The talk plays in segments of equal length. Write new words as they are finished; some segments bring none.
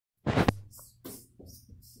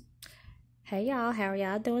Hey y'all, how are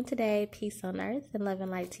y'all doing today? Peace on earth and love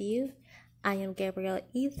and light to you. I am Gabrielle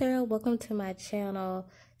Ether. Welcome to my channel.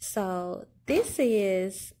 So this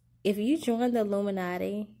is, if you join the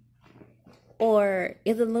Illuminati, or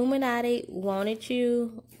if the Illuminati wanted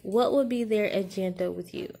you, what would be their agenda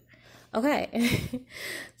with you? Okay,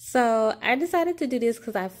 so I decided to do this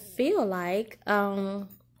because I feel like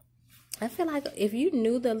if you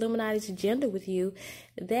knew the Illuminati's agenda with you,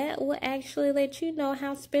 that would actually let you know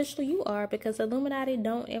how special you are, because the Illuminati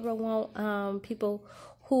don't ever want people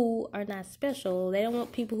who are not special. They don't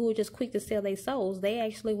want people who are just quick to sell their souls. They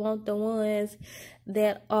actually want the ones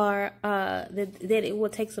that are that it will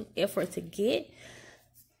take some effort to get.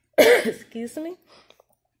 Excuse me.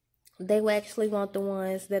 They will actually want the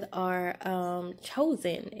ones that are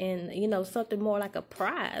chosen, and something more like a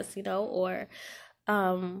prize,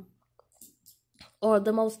 or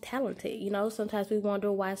the most talented. Sometimes we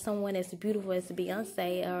wonder why someone as beautiful as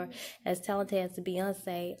Beyonce, or as talented as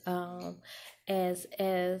Beyonce,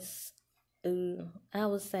 I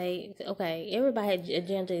would say, okay, everybody's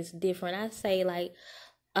agenda is different. I say,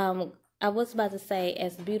 I was about to say,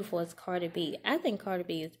 as beautiful as Cardi B. I think Cardi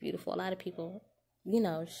B is beautiful. A lot of people,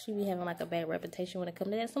 she be having like a bad reputation when it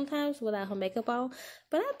comes to that sometimes without her makeup on.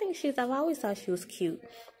 But I think I've always thought she was cute.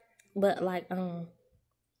 But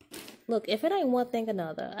look, if it ain't one thing or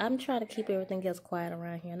another, I'm trying to keep everything else quiet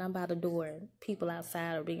around here, and I'm by the door, and people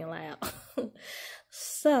outside are being loud.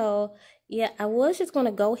 So, yeah, I was just going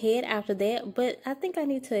to go ahead after that, but I think I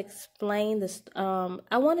need to explain this.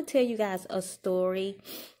 I want to tell you guys a story.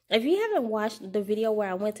 If you haven't watched the video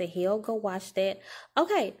where I went to hell, go watch that.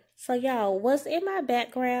 Okay, so y'all, what's in my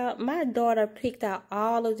background? My daughter picked out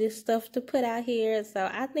all of this stuff to put out here, so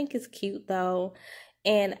I think it's cute, though.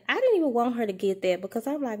 And I didn't even want her to get that, because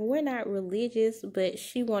I'm like, we're not religious, but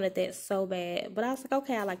she wanted that so bad. But I was like,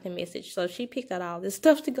 okay, I like the message. So she picked out all this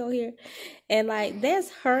stuff to go here. And that's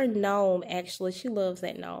her gnome, actually. She loves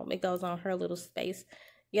that gnome. It goes on her little space.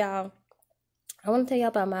 Y'all, I want to tell y'all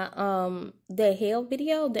about my the hell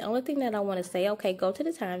video. The only thing that I want to say, okay, go to the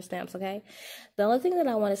timestamps, okay? The only thing that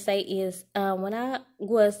I want to say is when I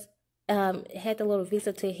was had the little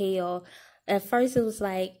visit to hell, at first it was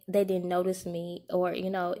like they didn't notice me, or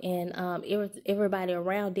and everybody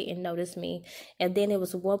around didn't notice me. And then it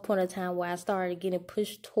was one point in time where I started getting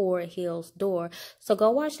pushed toward hell's door. So go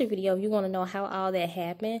watch the video if you want to know how all that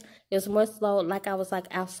happened. It was more slow, like I was like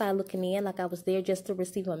outside looking in, like I was there just to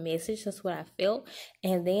receive a message. That's what I felt.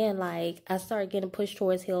 And then I started getting pushed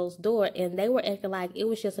towards hell's door, and they were acting like it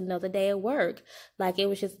was just another day at work, like it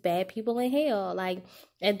was just bad people in hell.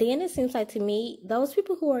 And then it seems like to me, those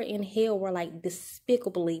people who are in hell were like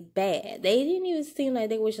despicably bad. They didn't even seem like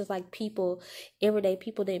they was just like people, everyday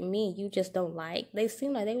people that you just don't like. They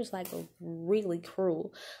seemed like they was like really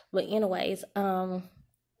cruel. But anyways, that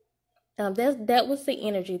was the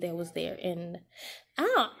energy that was there. And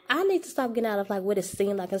I need to stop getting out of what it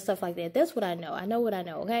seemed like and stuff like that. That's what I know. I know what I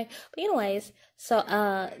know, okay? But anyways, so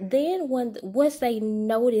then once they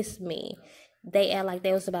noticed me, they act like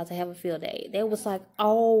they was about to have a field day. They was like,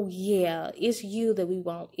 oh yeah, it's you that we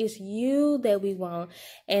want. It's you that we want.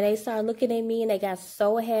 And they started looking at me, and they got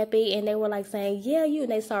so happy, and they were like saying, yeah, you.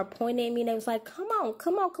 And they started pointing at me, and they was like, come on.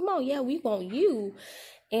 Yeah, we want you.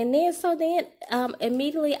 And then,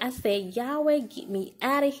 immediately I said, Yahweh, get me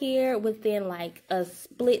out of here. Within a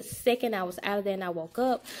split second, I was out of there and I woke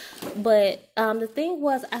up. But the thing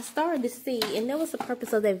was, I started to see, and that was the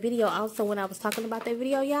purpose of that video also when I was talking about that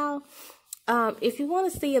video, y'all. If you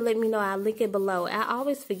want to see it, let me know. I'll link it below. I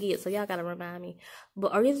always forget, so y'all gotta remind me.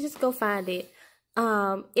 Or you just go find it.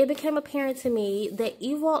 It became apparent to me that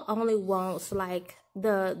evil only wants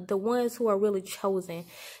the ones who are really chosen.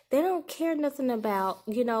 They don't care nothing about,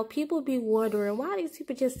 people be wondering why these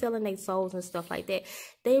people just selling their souls and stuff like that.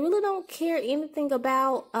 They really don't care anything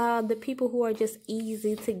about the people who are just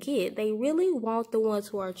easy to get. They really want the ones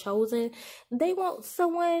who are chosen. They want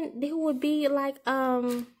someone who would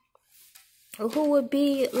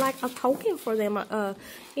be a token for them,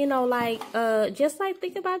 just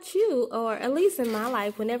think about you. Or at least in my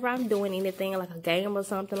life, whenever I'm doing anything like a game or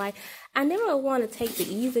something, I never want to take the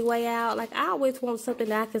easy way out. I always want something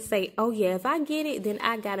that I can say, oh yeah, if I get it, then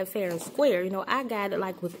I got it fair and square. I got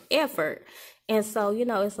it with effort. And so,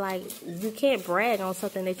 it's you can't brag on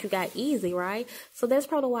something that you got easy, right? So that's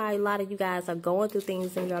probably why a lot of you guys are going through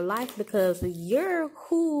things in your life, because you're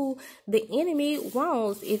who the enemy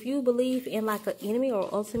wants. If you believe in an enemy or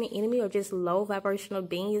ultimate enemy, or just low vibrational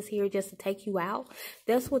beings here just to take you out,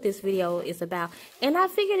 that's what this video is about. And I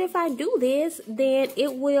figured if I do this, then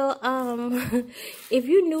it will, if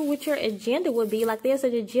you knew what your agenda would be, there's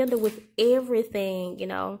an agenda with everything,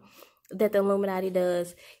 that the Illuminati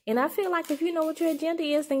does. And I feel like if you know what your agenda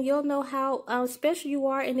is, then you'll know how special you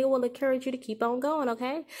are, and it will encourage you to keep on going,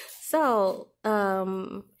 okay? So,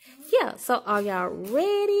 yeah, so are y'all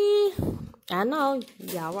ready? I know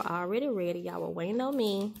y'all were already ready. Y'all were waiting on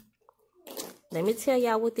me. Let me tell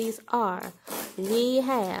y'all what these are. We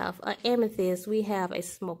have an amethyst. We have a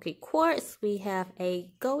smoky quartz. We have a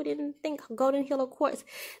golden halo quartz.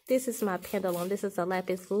 This is my pendulum. This is a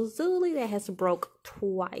lapis lazuli that has broke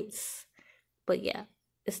twice. But yeah,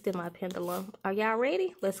 it's still my pendulum. Are y'all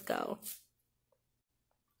ready? Let's go.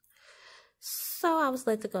 So I was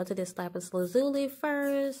led to go to this lapis lazuli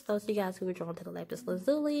first. Those of you guys who were drawn to the lapis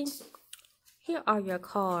lazuli, here are your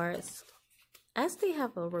cards. I still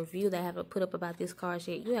have a review that I haven't put up about these cards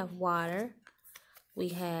yet. You have water. We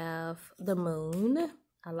have the moon.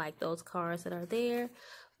 I like those cards that are there.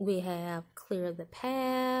 We have clear the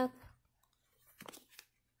path.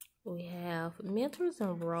 We have mentors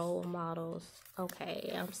and role models.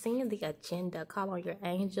 Okay, I'm seeing the agenda. Call on your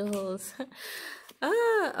angels.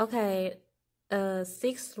 Okay.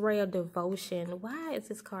 Sixth ray of devotion. Why is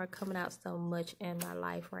this card coming out so much in my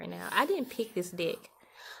life right now? I didn't pick this deck.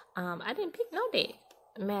 I didn't pick no deck.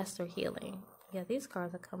 Master healing. Yeah, these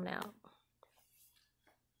cards are coming out.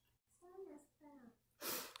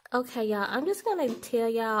 Okay, y'all, I'm just gonna tell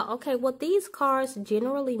y'all, okay, what these cards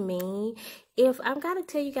generally mean. If I'm gonna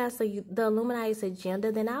tell you guys the Illuminati's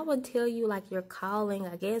agenda, then I would tell you like your calling,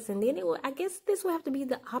 I guess, and then I guess this will have to be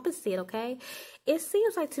the opposite, okay? It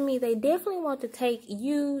seems like to me they definitely want to take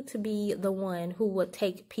you to be the one who would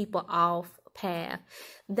take people off path.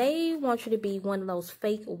 They want you to be one of those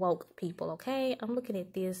fake woke people, okay? I'm looking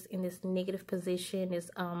at this in this negative position,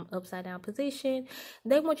 this upside down position.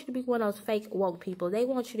 They want you to be one of those fake woke people. They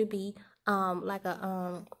want you to be like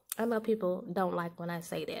a I know people don't like when I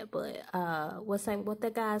say that, but what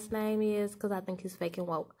that guy's name is, because I think he's fake and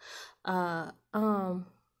woke. My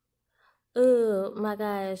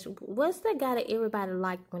gosh, what's that guy that everybody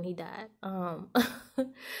liked when he died?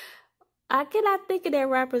 I cannot think of that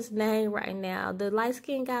rapper's name right now. The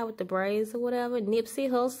light-skinned guy with the braids or whatever. Nipsey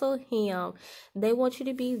Hussle, him. They want you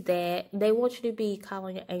to be that. They want you to be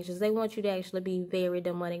calling your angels. They want you to actually be very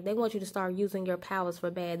demonic. They want you to start using your powers for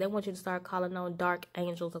bad. They want you to start calling on dark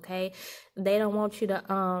angels, okay? They don't want you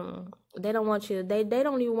to, they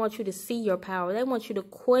don't even want you to see your power. They want you to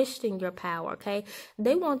question your power, okay?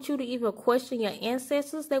 They want you to even question your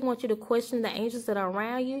ancestors. They want you to question the angels that are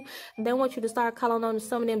around you. They want you to start calling on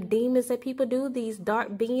some of them demons that people do, these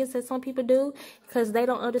dark beings that some people do, because they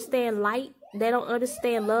don't understand light. They don't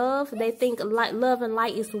understand love. They think love and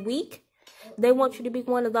light is weak. They want you to be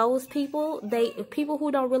one of those people. People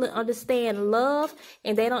who don't really understand love,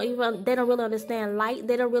 and they don't really understand light.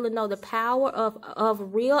 They don't really know the power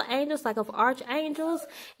of real angels, like of archangels,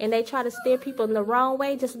 and they try to steer people in the wrong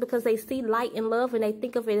way just because they see light and love and they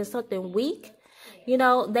think of it as something weak. You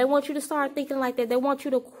know, they want you to start thinking like that. They want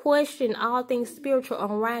you to question all things spiritual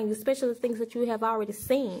around you, especially the things that you have already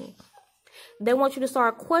seen. They want you to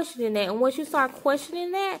start questioning that. And once you start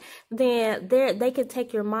questioning that, then they can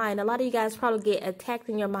take your mind. A lot of you guys probably get attacked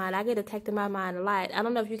in your mind. I get attacked in my mind a lot. I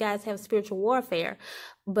don't know if you guys have spiritual warfare,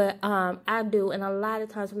 but I do. And a lot of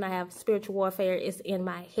times when I have spiritual warfare, it's in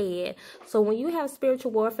my head. So when you have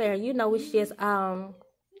spiritual warfare, you know, it's just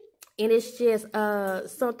and it's just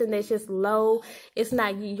something that's just low. It's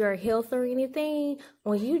not your health or anything.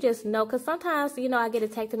 When you just know, because sometimes, you know, I get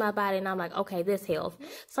attacked in my body and I'm like, okay, this health.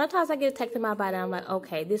 Sometimes I get attacked in my body and I'm like,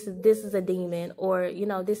 okay, this is a demon, or, you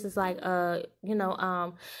know, this is like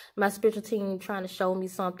my spiritual team trying to show me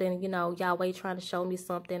something, you know, Yahweh trying to show me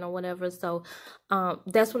something or whatever. So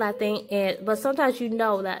that's what I think. But sometimes you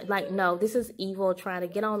know that, like, no, this is evil trying to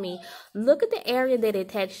get on me. Look at the area that it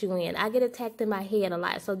attacks you in. I get attacked in my head a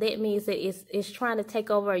lot, so that means that it's trying to take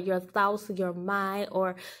over your thoughts, your mind,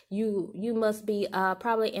 or you must be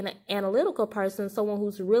probably an analytical person, someone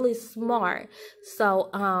who's really smart. So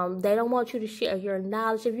they don't want you to share your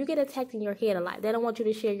knowledge. If you get attacked in your head a lot, they don't want you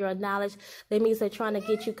to share your knowledge. That means they're trying to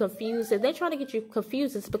get you confused. If they're trying to get you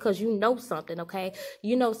confused, it's because you know something, okay?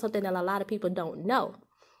 You know something that a lot of people don't know.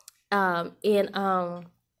 And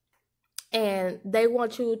they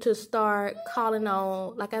want you to start calling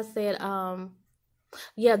on, like I said,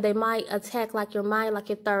 yeah, they might attack like your mind, like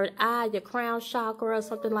your third eye, your crown chakra or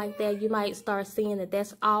something like that. You might start seeing that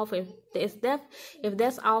that's off. And If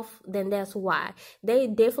that's off, then that's why. They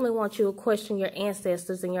definitely want you to question your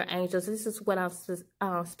ancestors and your angels. This is what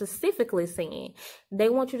I'm specifically saying. They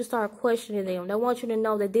want you to start questioning them. They want you to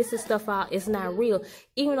know that this is stuff is not real.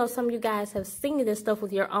 Even though some of you guys have seen this stuff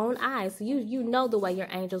with your own eyes, you know the way your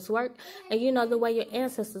angels work, and you know the way your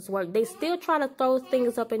ancestors work. They still try to throw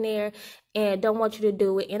things up in there and don't want you to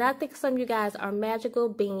do it. And I think some of you guys are magical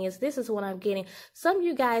beings. This is what I'm getting. Some of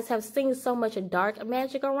you guys have seen so much dark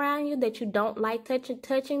magic around you that you don't like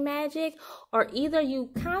touching magic, or either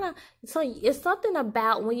you kind of, so it's something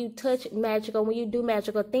about when you touch magic or when you do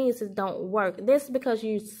magical things that don't work. This is because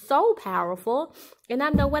you're so powerful, and I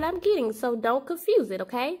know what I'm getting, so don't confuse it,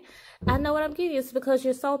 okay? I know what I'm getting. It's because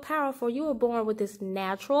you're so powerful. You were born with this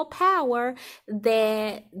natural power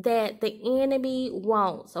that the enemy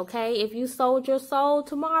wants, okay? If you sold your soul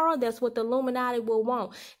tomorrow, that's what the Illuminati will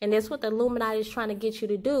want. And that's what the Illuminati is trying to get you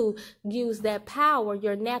to do. Use that power,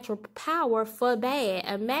 your natural power, for bad.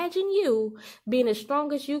 Imagine you being as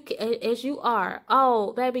strong as you are.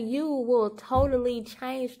 Oh, baby, you will totally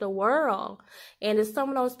change the world. And it's some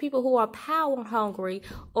of those people who are power hungry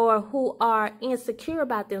or who are insecure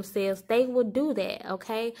about themselves, they will do that,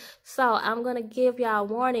 okay? So I'm gonna give y'all a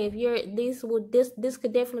warning. If you're this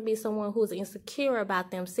could definitely be someone who's insecure about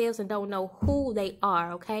themselves and don't know who they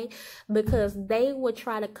are, okay? Because they will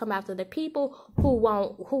try to come after the people who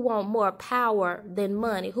want more power than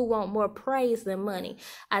money, who want more praise than money.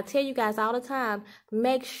 I tell you guys all the time,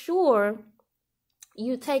 make sure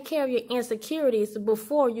you take care of your insecurities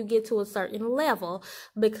before you get to a certain level,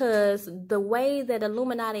 because the way that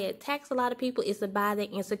Illuminati attacks a lot of people is by their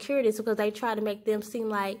insecurities, because they try to make you seem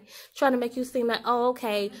like, oh,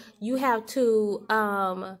 okay, you have to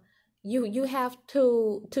you have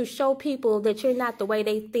to show people that you're not the way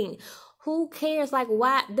they think. Who cares? Like,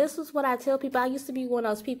 why? This is what I tell people. I used to be one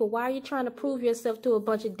of those people. Why are you trying to prove yourself to a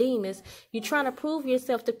bunch of demons? You're trying to prove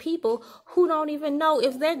yourself to people who don't even know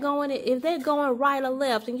if they're going right or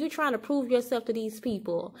left, and you're trying to prove yourself to these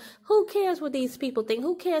people. Who cares what these people think?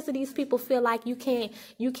 Who cares that these people feel like you can't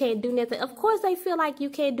do nothing? Of course they feel like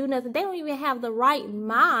you can't do nothing. They don't even have the right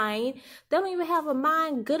mind. They don't even have a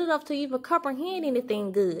mind good enough to even comprehend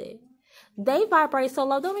anything good. They vibrate so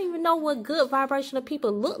low, they don't even know what good vibrational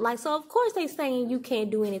people look like. So of course they saying you can't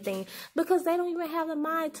do anything, because they don't even have the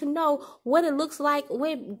mind to know what it looks like,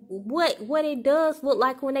 what it does look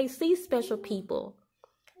like when they see special people.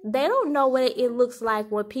 They don't know what it looks like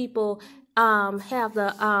when people have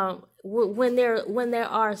the when there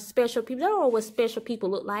are special people. They don't know what special people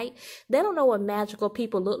look like. They don't know what magical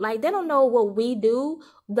people look like. They don't know what we do.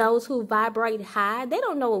 Those who vibrate high, they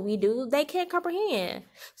don't know what we do. They can't comprehend.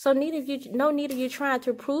 So no need of you trying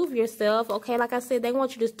to prove yourself. Okay, like I said, they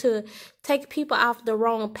want you to take people off the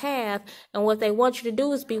wrong path, and what they want you to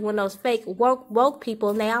do is be one of those fake woke people.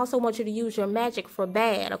 And they also want you to use your magic for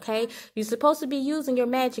bad. Okay, you're supposed to be using your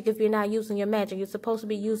magic. If you're not using your magic, you're supposed to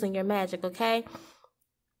be using your magic. Okay.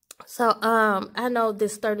 So I know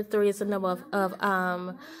this 33 is a number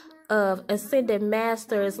of ascended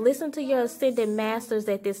masters. Listen to your ascended masters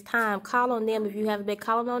at this time. Call on them if you haven't been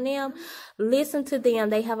calling on them. Listen to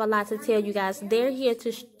them. They have a lot to tell you guys. They're here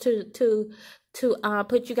to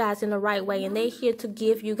put you guys in the right way, and they're here to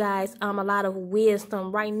give you guys a lot of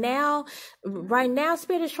wisdom. Right now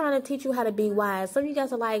Spirit is trying to teach you how to be wise. Some of you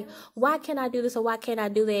guys are like, why can't I do this or why can't I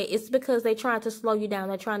do that? It's because they're trying to slow you down.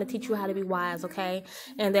 They're trying to teach you how to be wise, okay?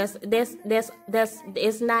 And that's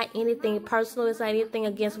it's not anything personal. It's not anything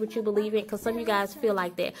against what you believe in, because some of you guys feel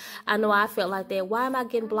like that. I know I felt like that. Why am I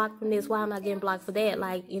getting blocked from this? Why am I getting blocked for that?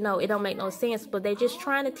 Like, it don't make no sense. But they're just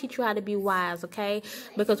trying to teach you how to be wise, okay?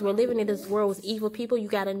 Because we're living in this world with evil people. You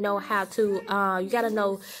got to know how to you got to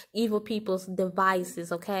know evil people's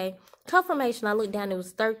devices, okay? Confirmation, I looked down, it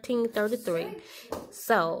was 1333.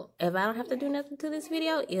 So if I don't have to do nothing to this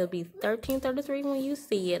video, it'll be 1333 when you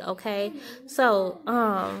see it, okay? So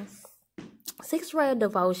sixth ray of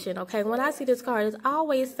devotion, okay? When I see this card, it's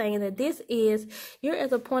always saying that you're at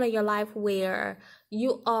the point of your life where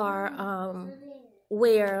you are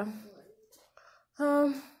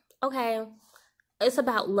okay, it's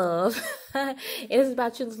about love. It's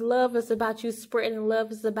about you love. It's about you spreading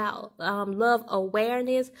love. It's about love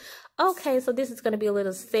awareness. Okay, so this is going to be a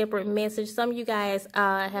little separate message. Some of you guys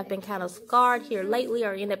have been kind of scarred here lately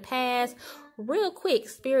or in the past, real quick,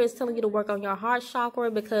 Spirit is telling you to work on your heart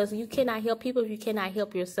chakra, because you cannot help people if you cannot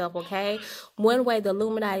help yourself, okay? One way the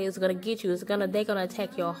Illuminati is going to get you is they're going to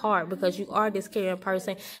attack your heart, because you are this caring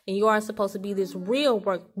person, and you are supposed to be this real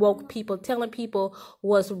woke people, telling people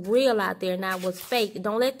what's real out there, not what's fake.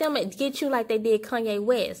 Don't let them get you like they did Kanye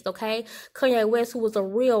West, okay? Kanye West, who was a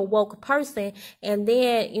real woke person, and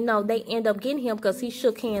then, you know, they end up getting him because he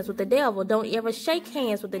shook hands with the devil. Don't ever shake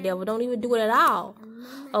hands with the devil. Don't even do it at all.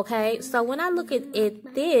 Okay, so when I look at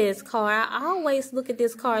this card, I always look at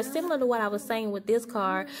this card similar to what I was saying with this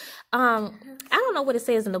card. I don't know what it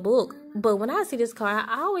says in the book, but when I see this card,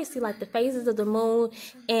 I always see like the phases of the moon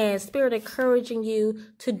and Spirit encouraging you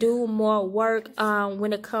to do more work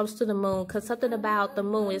when it comes to the moon, because something about the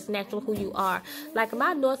moon is natural who you are. Like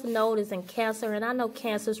my North Node is in Cancer, and I know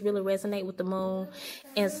Cancers really resonate with the moon,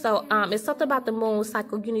 and so it's something about the moon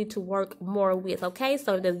cycle you need to work more with. Okay,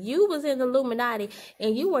 so if you was in the Illuminati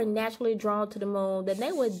and you were naturally drawn to the moon, then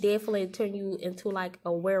they would definitely turn you into like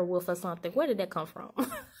a werewolf or something. Where did that come from?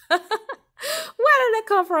 Where did that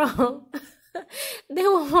come from? They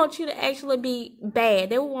would want you to actually be bad.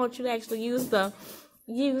 They would want you to actually use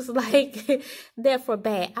like that for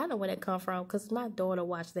bad. I know where that come from, because my daughter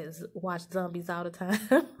watch zombies all the time.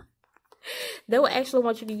 They will actually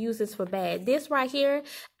want you to use this for bad. This right here,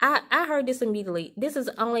 I heard this immediately. This is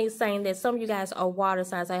only saying that some of you guys are water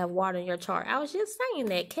signs. I have water in your chart. I was just saying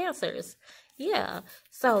that. Cancers. Yeah.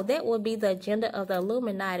 So that would be the agenda of the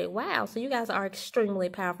Illuminati. Wow. So you guys are extremely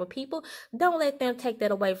powerful people. Don't let them take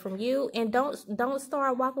that away from you. And don't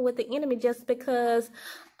start walking with the enemy just because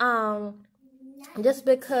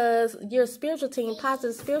your spiritual team,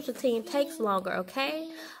 positive spiritual team, takes longer, okay?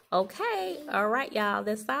 Okay, all right, y'all.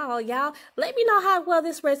 That's all, y'all. Let me know how well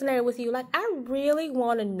this resonated with you. Like, I really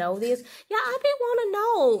want to know this. Y'all, I be want to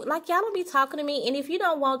know. Like, y'all don't be talking to me. And if you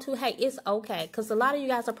don't want to, hey, it's okay. Because a lot of you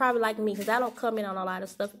guys are probably like me, because I don't comment on a lot of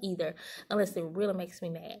stuff either, unless it really makes me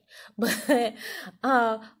mad. But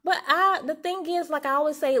the thing is, like I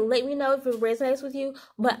always say, let me know if it resonates with you.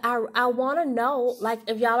 But I want to know, like,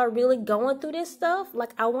 if y'all are really going through this stuff.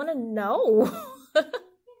 Like, I want to know.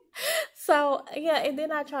 So, yeah, and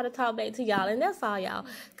then I try to talk back to y'all. And that's all, y'all.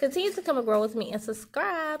 Continue to come and grow with me and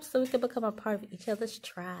subscribe so we can become a part of each other's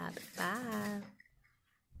tribe. Bye.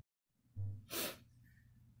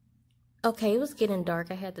 Okay, it was getting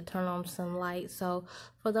dark. I had to turn on some light. So,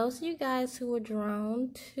 for those of you guys who were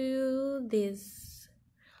drawn to this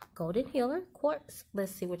Golden Healer Quartz,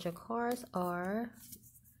 let's see what your cards are.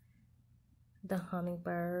 The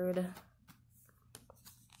Hummingbird.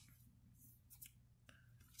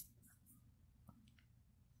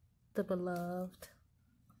 The Beloved,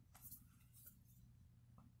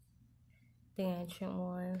 the Ancient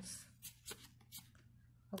Ones.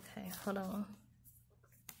 Okay, hold on.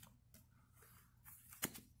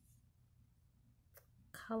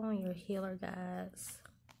 Call on your healer guides.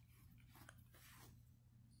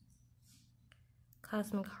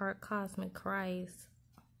 Cosmic Heart, Cosmic Christ.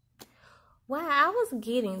 Wow, I was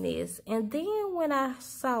getting this, and then when I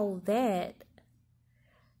saw that,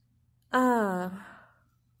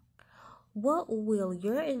 what will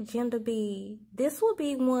your agenda be? This will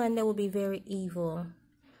be one that will be very evil.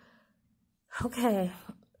 Okay.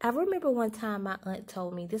 I remember one time my aunt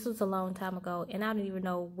told me, this was a long time ago, and I don't even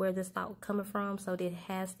know where this thought was coming from, so it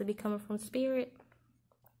has to be coming from Spirit.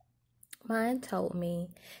 My aunt told me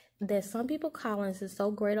that some people callings is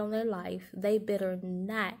so great on their life, they better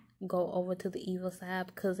not go over to the evil side,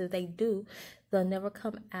 because if they do, they'll never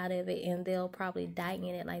come out of it, and they'll probably die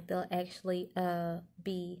in it. Like, they'll actually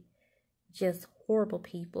be just horrible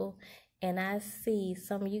people. And I see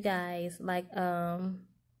some of you guys, like,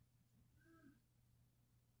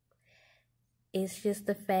 it's just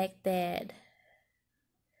the fact that,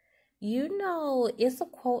 you know, it's a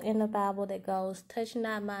quote in the Bible that goes, touch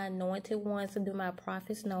not my anointed ones and do my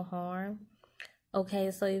prophets no harm.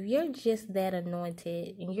 Okay, so if you're just that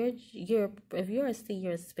anointed, and if you're a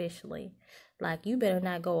seer especially, like, you better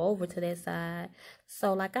not go over to that side.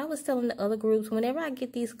 So, like I was telling the other groups, whenever I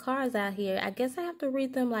get these cards out here, I guess I have to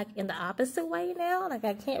read them, like, in the opposite way now. Like,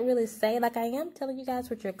 I can't really say, like, I am telling you guys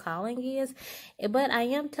what your calling is, but I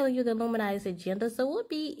am telling you the Illuminati's agenda. So it would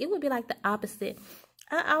be like the opposite.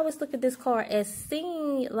 I always look at this card as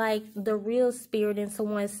seeing, like, the real spirit in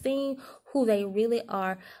someone, seeing who they really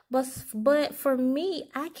are. But for me,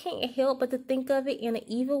 I can't help but to think of it in an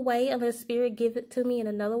evil way unless Spirit give it to me in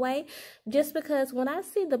another way. Just because when I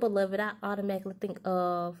see the Beloved, I automatically think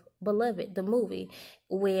of Beloved, the movie,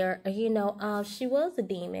 where, you know, she was a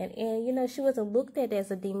demon, and, you know, she wasn't looked at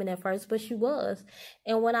as a demon at first, but she was.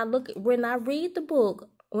 And when I read the book,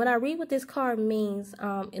 when I read what this card means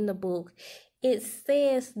in the book, it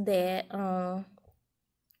says that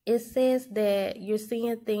you're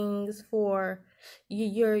seeing things for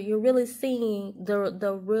you're really seeing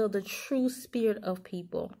the true spirit of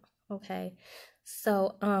people. Okay.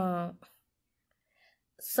 So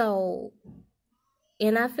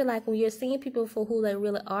and I feel like when you're seeing people for who they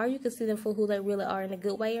really are, you can see them for who they really are in a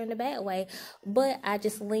good way or in a bad way. But I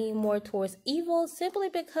just lean more towards evil simply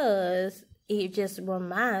because it just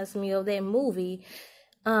reminds me of that movie.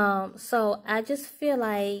 So I just feel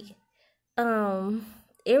like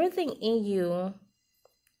everything in you,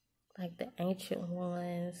 like the ancient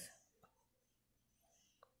ones.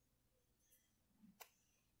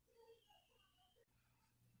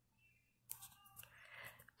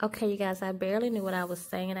 Okay, you guys, I barely knew what I was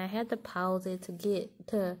saying. I had to pause it to get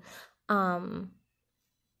to I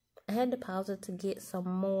had to pause it to get some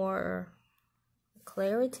more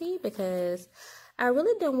clarity because I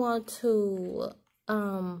really didn't want to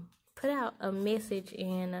put out a message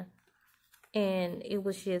and it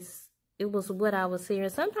was what I was hearing.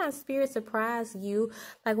 Sometimes spirit surprise you.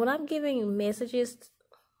 Like when I'm giving messages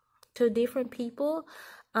to different people,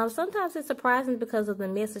 sometimes it's surprising because of the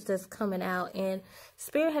message that's coming out, and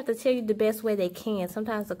spirit have to tell you the best way they can.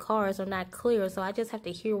 Sometimes the cards are not clear, so I just have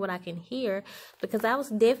to hear what I can hear, because I was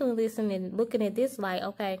definitely listening, looking at this like,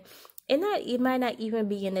 okay, it might not even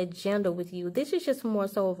be an agenda with you. This is just more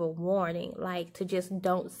so of a warning, like to just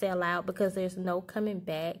don't sell out because there's no coming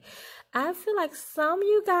back. I feel like some of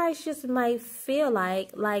you guys just might feel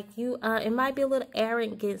like you, it might be a little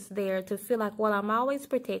arrogance there to feel like, well, I'm always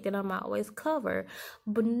protected, I'm always covered.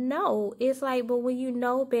 But no, it's like, but when you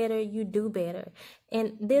know better, you do better.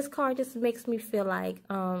 And this card just makes me feel like,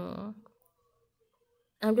 I'm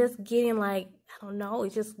just getting like, I don't know,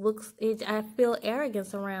 it just looks, I feel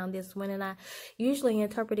arrogance around this one, and I usually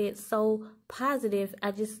interpret it so positive.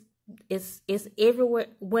 I just, it's everywhere.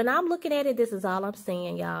 When I'm looking at it, this is all I'm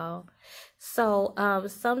seeing, y'all. So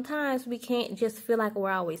sometimes we can't just feel like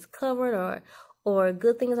we're always covered or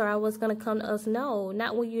good things are always going to come to us. No,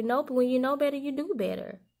 not when you know, but when you know better, you do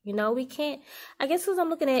better. You know, we can't, I guess because I'm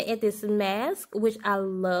looking at this mask, which I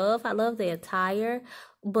love the attire,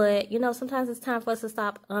 but you know, sometimes it's time for us to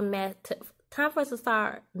stop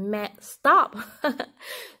stop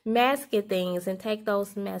masking things and take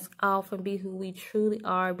those masks off and be who we truly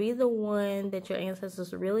are. Be the one that your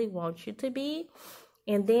ancestors really want you to be.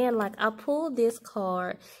 And then, like, I pulled this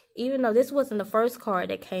card, even though this wasn't the first card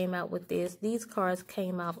that came out with this. These cards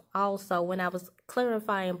came out also. When I was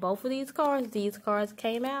clarifying both of these cards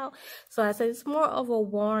came out. So I said it's more of a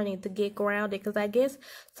warning to get grounded, because I guess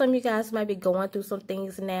some of you guys might be going through some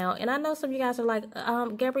things now. And I know some of you guys are like,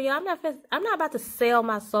 Gabrielle, I'm not about to sell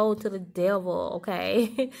my soul to the devil,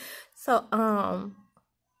 okay? So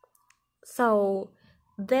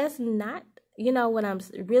that's not, you know, what I'm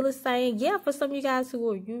really saying. Yeah, for some of you guys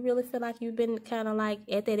you really feel like you've been kind of like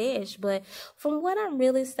at that edge. But from what I'm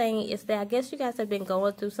really saying is that I guess you guys have been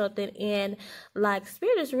going through something, and like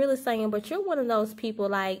spirit is really saying, but you're one of those people,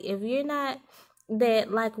 like if you're not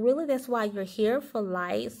that, like really that's why you're here, for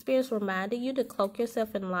light. Spirit's reminding you to cloak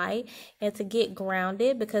yourself in light and to get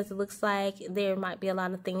grounded, because it looks like there might be a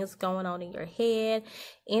lot of things going on in your head.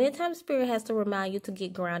 Anytime spirit has to remind you to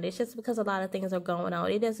get grounded, it's just because a lot of things are going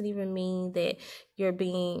on. It doesn't even mean that you're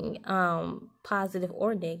being positive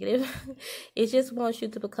or negative. It just wants you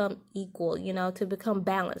to become equal, you know, to become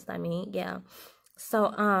balanced. I mean, yeah. So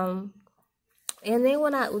and then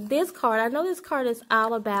this card, I know this card is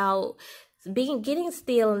all about getting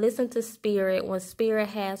still and listen to spirit when spirit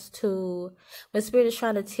is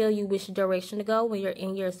trying to tell you which direction to go when you're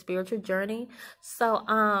in your spiritual journey. So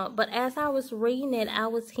but as I was reading it, I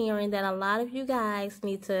was hearing that a lot of you guys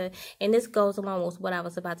need to, and this goes along with what I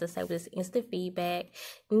was about to say with this instant feedback,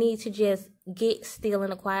 need to just get still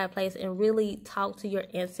in a quiet place and really talk to your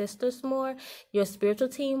ancestors more, your spiritual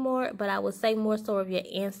team more, but I would say more so of your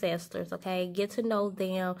ancestors, okay? Get to know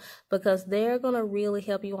them, because they're going to really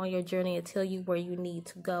help you on your journey and tell you where you need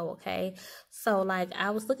to go, okay? So, like, I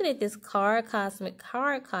was looking at this Cosmic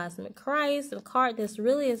Christ, and card this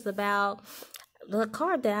really is about the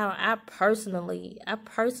card that I personally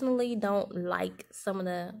don't like some of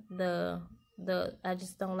the I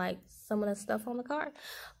just don't like some of the stuff on the card.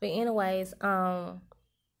 But anyways,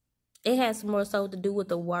 it has more so to do with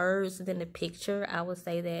the words than the picture. I would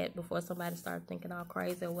say that before somebody starts thinking all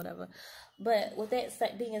crazy or whatever. But with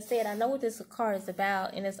that being said, I know what this card is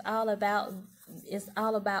about, and it's all about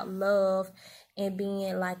love and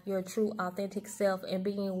being like your true authentic self and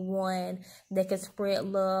being one that can spread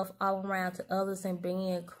love all around to others and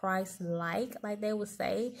being Christ-like, like they would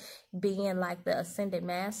say, being like the ascended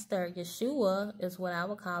master, Yeshua is what I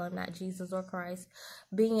would call him, not Jesus or Christ,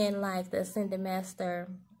 being like the ascended master,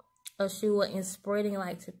 Yeshua, and spreading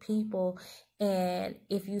like to people. And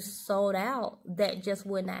if you sold out, that just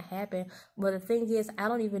would not happen. But the thing is, I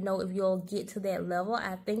don't even know if you'll get to that level.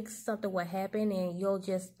 I think something will happen and you'll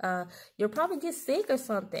just, you'll probably get sick or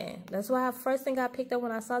something. That's why first thing I picked up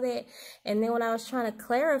when I saw that. And then when I was trying to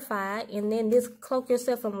clarify, and then this cloak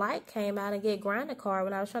yourself from light came out and get grinder card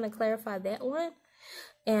when I was trying to clarify that one.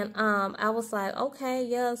 And I was like, okay,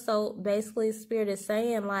 yeah, so basically Spirit is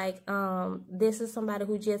saying like this is somebody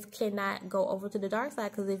who just cannot go over to the dark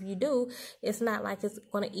side, because if you do, it's not like it's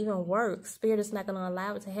going to even work. Spirit is not going to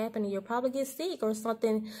allow it to happen, and you'll probably get sick or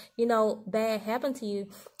something, you know, bad happen to you.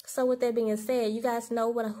 So with that being said, you guys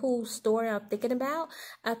know whose story I'm thinking about?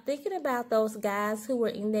 I'm thinking about those guys who were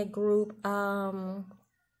in that group, and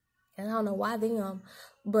I don't know why them,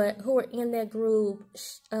 but who were in that group,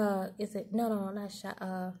 is it, no, not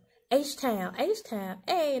H-Town,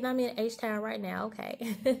 hey, and I'm in H-Town right now,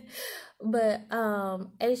 okay, but,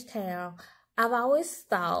 H-Town, I've always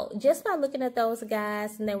thought, just by looking at those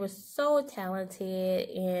guys, and they were so talented,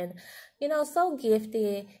 and, you know, so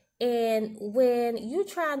gifted, and when you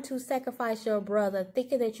trying to sacrifice your brother,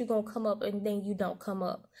 thinking that you're going to come up, and then you don't come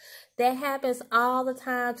up. That happens all the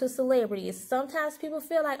time to celebrities. Sometimes people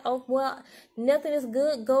feel like, oh, well, nothing is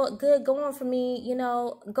good going for me, you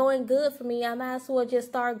know, going good for me. I might as well just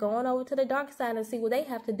start going over to the dark side and see what they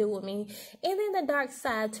have to do with me. And then the dark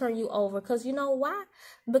side turn you over. Because you know why?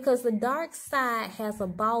 Because the dark side has a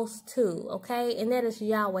boss too, okay? And that is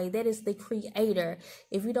Yahweh. That is the creator.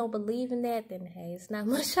 If you don't believe in that, then hey, it's not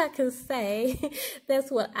much I can say. That's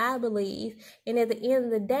what I believe. And at the end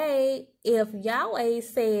of the day, if Yahweh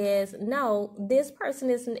says, no, this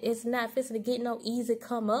person is not fixing to get no easy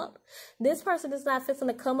come up. This person is not fixing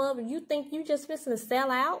to come up. You think you just fixing to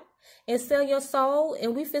sell out and sell your soul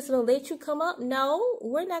and we fixing to let you come up? No,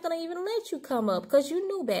 we're not going to even let you come up because you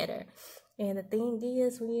knew better. And the thing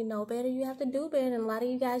is, when you know better, you have to do better. And a lot of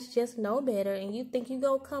you guys just know better, and you think you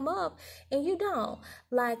go come up, and you don't.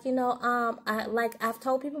 Like, you know, I've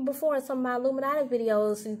told people before in some of my Illuminati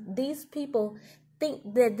videos, these people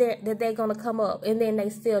think that they're gonna come up, and then they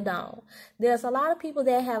still don't. There's a lot of people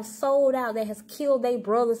that have sold out, that has killed their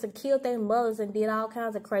brothers and killed their mothers and did all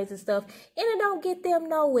kinds of crazy stuff, and it don't get them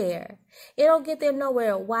nowhere. It don't get them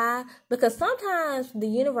nowhere. Why? Because sometimes the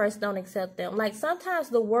universe don't accept them. Like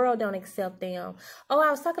sometimes the world don't accept them. Oh,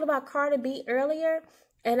 I was talking about Cardi B earlier.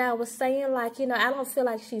 And I was saying, like, you know, I don't feel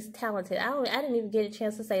like she's talented. I didn't even get a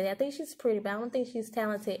chance to say that. I think she's pretty, but I don't think she's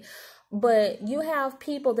talented. But you have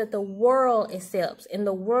people that the world accepts, and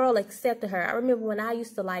the world accepted her. I remember when I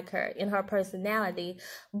used to like her in her personality.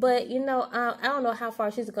 But, you know, I don't know how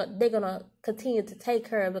far they're going to continue to take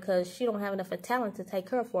her, because she don't have enough of talent to take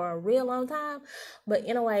her for a real long time. But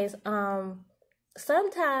anyways,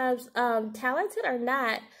 sometimes, talented or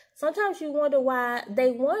not, sometimes you wonder why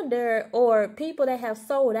they wonder, or people that have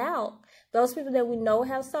sold out, those people that we know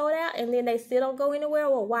have sold out and then they still don't go anywhere.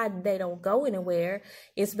 Well, why they don't go anywhere?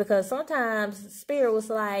 It's because sometimes Spirit was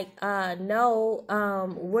like, no,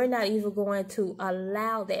 we're not even going to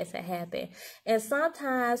allow that to happen. And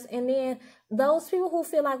sometimes, and then those people who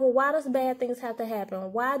feel like, well, why does bad things have to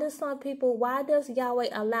happen? Why does Yahweh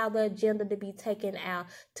allow the agenda to be taken out,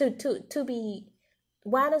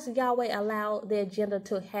 why does Yahweh allow the agenda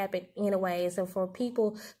to happen anyways, and for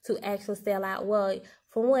people to actually sell out? Well,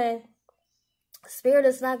 for one, Spirit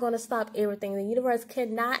is not going to stop everything. The universe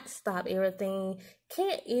cannot stop everything.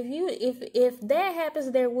 If that happens,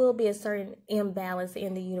 there will be a certain imbalance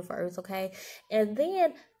in the universe, okay? And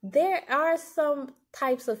then there are some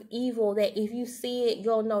types of evil that if you see it,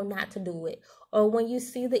 you'll know not to do it. Or when you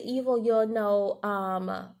see the evil, you'll know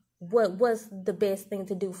what was the best thing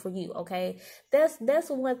to do for you, okay? That's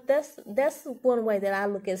one way that I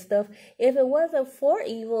look at stuff. If it wasn't for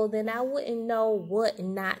evil, then I wouldn't know what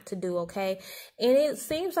not to do, okay? And it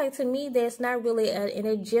seems like to me there's not really an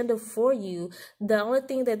agenda for you. The only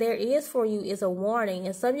thing that there is for you is a warning.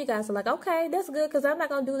 And some of you guys are like, okay, that's good, because I'm not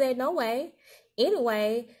going to do that no way.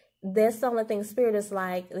 Anyway, that's the only thing Spirit is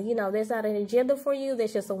like, you know, there's not an agenda for you.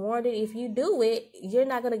 There's just a warning. If you do it, you're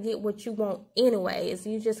not going to get what you want anyways.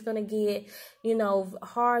 You're just going to get, you know,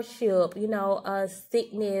 hardship, you know,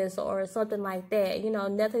 sickness or something like that. You know,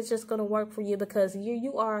 nothing's just going to work for you, because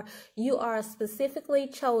you are specifically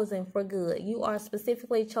chosen for good. You are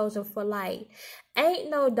specifically chosen for light. Ain't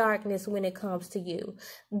no darkness when it comes to you.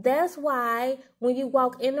 That's why when you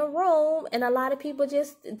walk in a room and a lot of people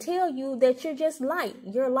just tell you that you're just light.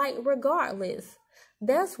 You're light regardless.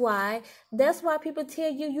 That's why people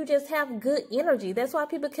tell you you just have good energy. That's why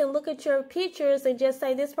people can look at your pictures and just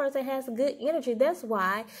say this person has good energy. That's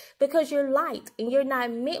why, because you're light and you're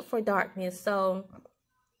not meant for darkness. So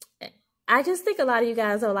I just think a lot of you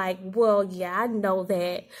guys are like, well, yeah, I know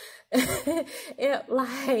that.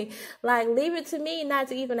 like leave it to me not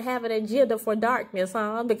to even have an agenda for darkness,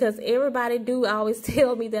 huh? Because everybody do always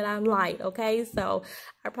tell me that I'm light, okay? So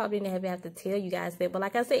I probably never have to tell you guys that. But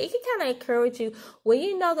like I said, it can kind of encourage you when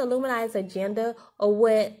you know the Illuminati's agenda or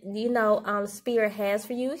what, Spirit has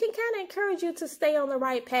for you. It can kind of encourage you to stay on the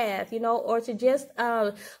right path, or to just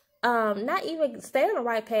not even stay on the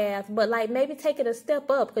right path, but like maybe take it a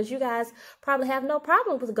step up, because you guys probably have no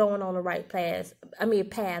problem with going on the right path,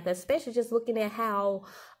 especially just looking at how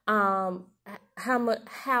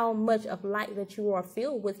much of light that you are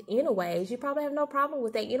filled with anyways. You probably have no problem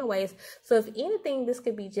with that anyways. So if anything, this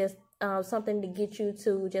could be just something to get you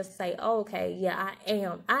to just say, oh, okay, yeah,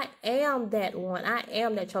 I am that one. I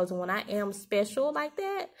am that chosen one. I am special like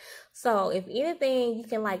that. So if anything, you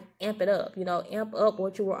can like amp it up, amp up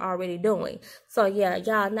what you were already doing. So yeah,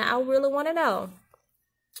 y'all, now I really want to know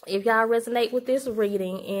if y'all resonate with this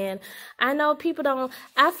reading. And I know people don't,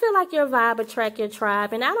 I feel like your vibe attract your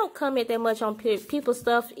tribe, and I don't comment that much on people's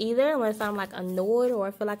stuff either, unless I'm like annoyed or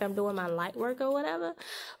I feel like I'm doing my light work or whatever.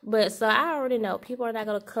 But so I already know people are not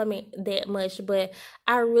going to comment that much, but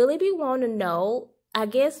I really be wanting to know, I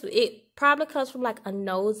guess it probably comes from like a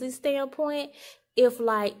nosy standpoint, if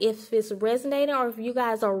it's resonating, or if you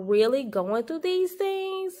guys are really going through these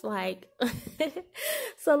things, like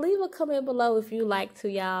so leave a comment below if you like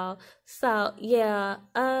to, y'all. So yeah,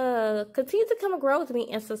 continue to come and grow with me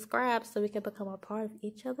and subscribe so we can become a part of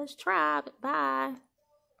each other's tribe. Bye.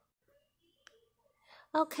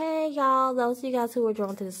 Okay, y'all, those of you guys who are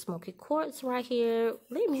drawn to the smoky quartz right here,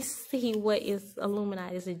 let me see what is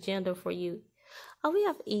Illuminati's agenda for you. Oh, we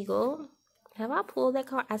have Eagle. Have I pulled that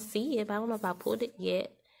card? I see it, but I don't know if I pulled it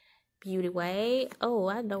yet. Beauty Way. Oh,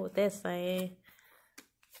 I know what that's saying.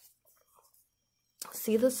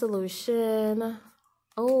 See the solution.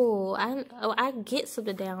 Oh, I get some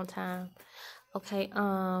of the downtime. Okay,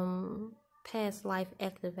 past life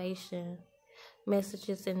activation.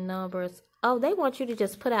 Messages and numbers. Oh, they want you to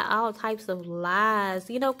just put out all types of lies.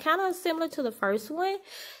 Kind of similar to the first one.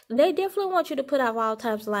 They definitely want you to put out all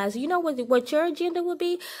types of lies. You know what your agenda would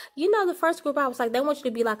be? The first group, I was like, they want you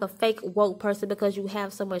to be like a fake woke person because you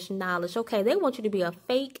have so much knowledge. Okay, they want you to be a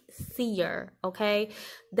fake seer. Okay,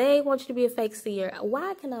 they want you to be a fake seer.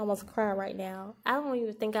 Why can I almost cry right now? I don't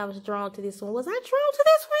even think I was drawn to this one. Was I drawn to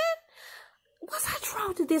this one? Was I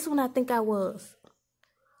drawn to this one? I think I was.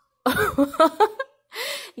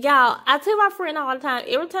 Y'all, I tell my friend all the time,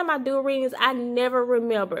 every time I do readings, I never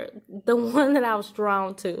remember the one that I was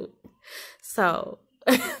drawn to. So,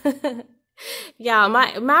 y'all,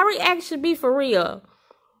 my reaction be for real.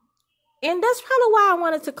 And that's probably why I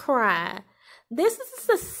wanted to cry. This is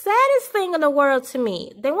the saddest thing in the world to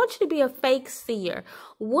me. They want you to be a fake seer.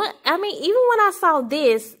 Even when I saw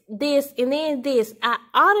this, and then this, I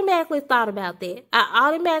automatically thought about that. I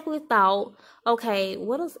automatically thought, okay,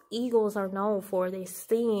 what those eagles are known for, their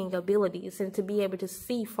seeing abilities and to be able to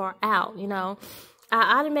see far out,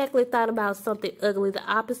 I automatically thought about something ugly, the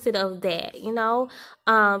opposite of that,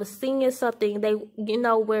 seeing something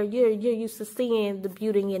where you're used to seeing the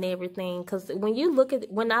beauty and everything. Because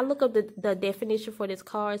when I look up the definition for this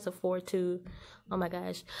card, it's a 4-2. Oh my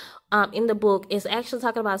gosh. In the book, it's actually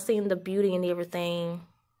talking about seeing the beauty and everything.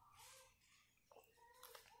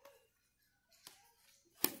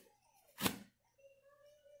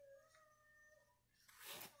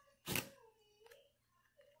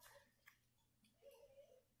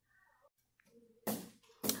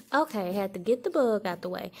 Okay, had to get the bug out the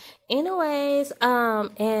way. Anyways,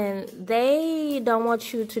 and they don't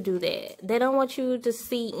want you to do that. They don't want you to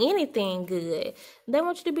see anything good. They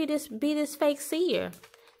want you to be this fake seer.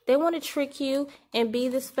 They want to trick you and be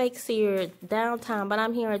this fake seer downtime, but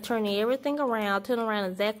I'm here turning everything around, turn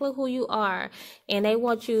around exactly who you are. And they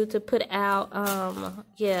want you to put out,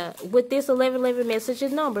 with this 1111 message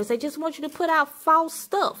and numbers, they just want you to put out false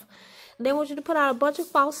stuff. They want you to put out a bunch of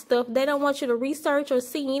false stuff. They don't want you to research or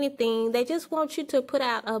see anything. They just want you to put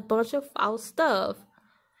out a bunch of false stuff.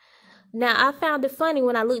 Now, I found it funny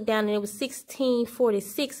when I looked down and it was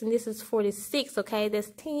 1646, and this is 46, okay? That's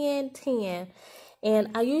 1010.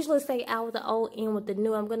 And I usually say out with the old, in with the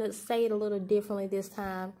new. I'm going to say it a little differently this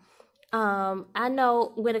time. I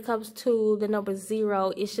know when it comes to the number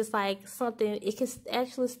 0, it's just like something, it can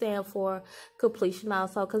actually stand for completion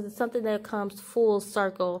also, because it's something that comes full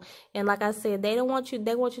circle. And like I said, they want you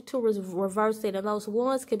to reverse it. And those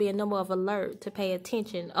ones could be a number of alert to pay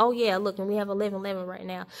attention. Oh yeah, look, and we have 1111 right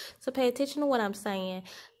now. So pay attention to what I'm saying.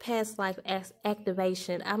 Past life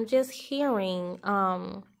activation. I'm just hearing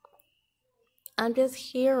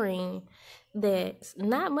that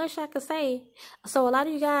not much I could say. So a lot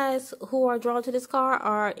of you guys who are drawn to this card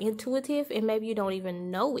are intuitive, and maybe you don't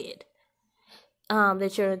even know it,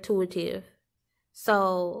 that you're intuitive.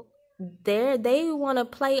 So they want to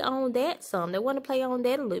play on that some. They want to play on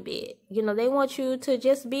that a little bit. You know, they want you to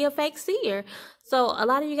just be a fake seer. So a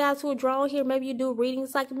lot of you guys who are drawn here, maybe you do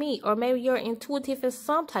readings like me, or maybe you're intuitive in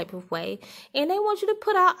some type of way, and they want you to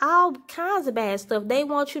put out all kinds of bad stuff. They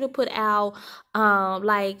want you to put out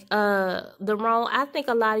the wrong. I think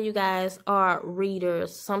a lot of you guys are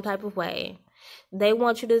readers some type of way. They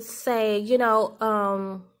want you to say, you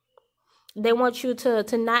know, they want you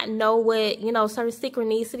to not know what, you know, certain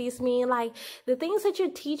synchronicities mean. Like the things that you're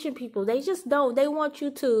teaching people, they just don't. They want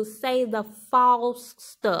you to say the false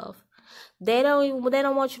stuff. They don't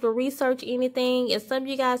want you to research anything. And some of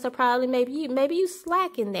you guys are probably, maybe you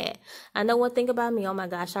slack in that. I know one thing about me. Oh my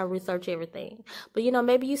gosh, I research everything. But you know,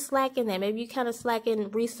 maybe you slack in that. Maybe you kind of slack in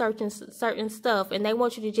researching certain stuff, and they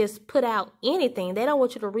want you to just put out anything. They don't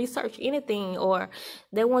want you to research anything, or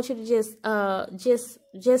they want you to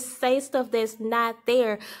just say stuff that's not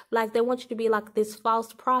there. Like they want you to be like this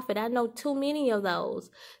false prophet. I know too many of those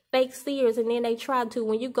fake seers, and then they try to,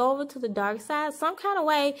 when you go over to the dark side, some kind of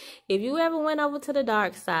way, if you ever went over to the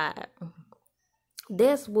dark side,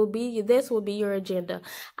 this will be your agenda.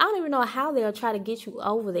 I don't even know how they'll try to get you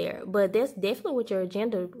over there, but that's definitely what your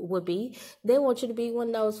agenda would be. They want you to be one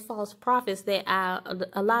of those false prophets that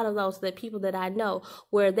a lot of those people that I know,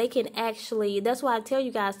 where they can actually, that's why I tell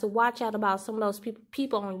you guys to watch out about some of those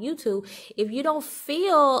people on YouTube. If you don't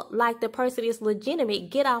feel like the person is legitimate,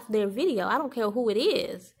 get off their video. I don't care who it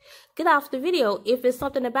is. Get off the video. If it's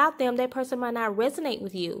something about them, that person might not resonate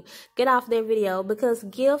with you. Get off their video, because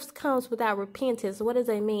gifts comes without repentance. What does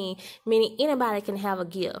that mean? Meaning anybody can have a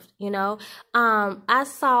gift, you know. I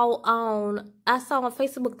saw on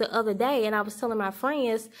Facebook the other day, and I was telling my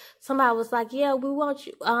friends, somebody was like, yeah, we want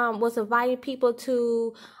you, was inviting people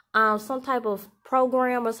to some type of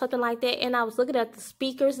program or something like that, and I was looking at the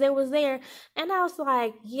speakers that was there, and I was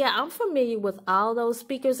like, yeah, I'm familiar with all those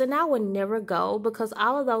speakers, and I would never go, because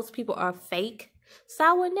all of those people are fake. So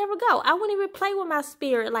I would never go. I wouldn't even play with my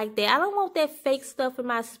spirit like that. I don't want that fake stuff in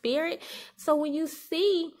my spirit. So when you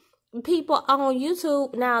see people on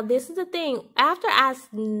YouTube, now this is the thing, after I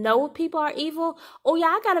know people are evil, oh yeah,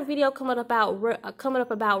 I got a video coming up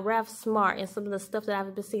about Ralph Smart and some of the stuff that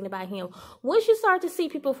I've been seeing about him. Once you start to see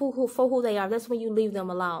people for who they are, that's when you leave them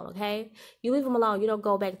alone. Okay, you leave them alone. You don't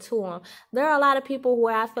go back to them. There are a lot of people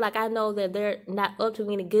where I feel like I know that they're not up to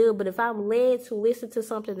any good, but if I'm led to listen to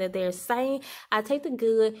something that they're saying, I take the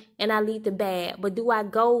good and I leave the bad. But do I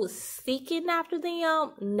go seeking after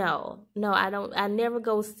them? No, I don't. I never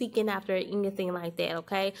go seeking after anything like that.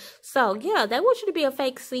 Okay, so yeah, they want you to be a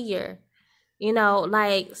fake seer, you know,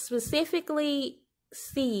 like specifically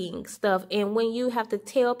seeing stuff. And when you have to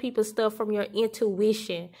tell people stuff from your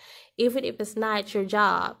intuition, even if it's not your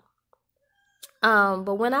job.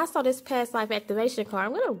 But when I saw this past life activation card,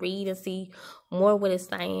 I'm gonna read and see more what it's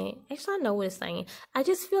saying. Actually, I know what it's saying. I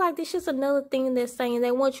just feel like this is another thing that's saying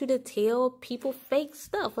they want you to tell people fake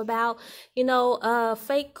stuff about, you know,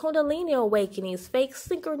 fake Kundalini awakenings, fake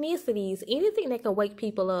synchronicities, anything that can wake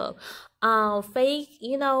people up. Fake,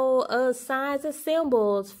 you know, signs and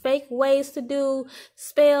symbols, fake ways to do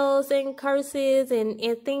spells and curses and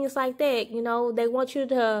things like that. You know, they want you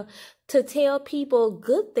to tell people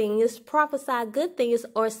good things, prophesy good things,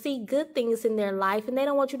 or see good things in their life, and they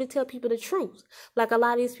don't want you to tell people the truth. Like a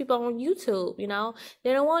lot of these people on YouTube, you know,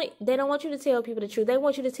 they don't want you to tell people the truth. They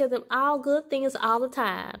want you to tell them all good things all the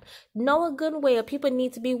time. Knowing good and well, people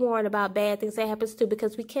need to be warned about bad things that happens too,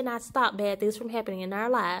 because we cannot stop bad things from happening in our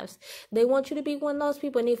lives. They want you to be one of those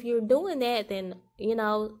people, and if you're doing that, then, you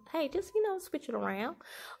know, hey, just, you know, switch it around.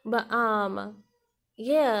 But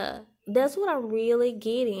yeah, that's what I'm really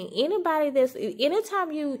getting.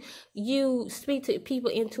 Anytime you speak to people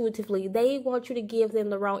intuitively, they want you to give them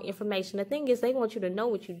the wrong information. The thing is, they want you to know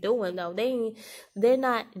what you're doing, though. They're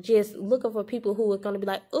not just looking for people who are going to be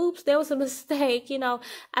like, oops, there was a mistake. You know,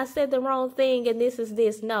 I said the wrong thing and this is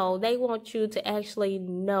this. No, they want you to actually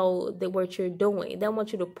know that what you're doing. They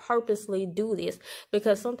want you to purposely do this,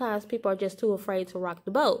 because sometimes people are just too afraid to rock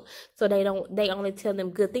the boat. So they only tell them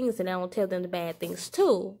good things, and they don't tell them the bad things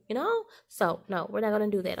too, you know? know? So, no, we're not going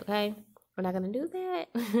to do that, okay? We're not going to do that.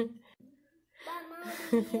 But Mom,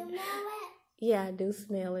 do you smell it? Yeah, I do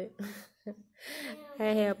smell it.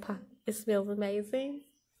 It smells amazing.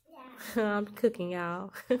 Yeah. I'm cooking,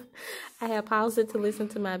 y'all. I had paused it to listen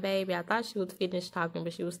to my baby. I thought she was finished talking,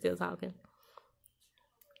 but she was still talking.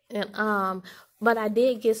 And but I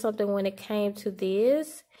did get something when it came to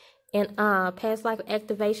this. And past life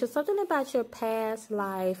activation, something about your past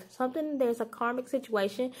life, something, there's a karmic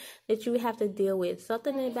situation that you have to deal with,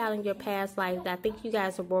 something about in your past life that I think you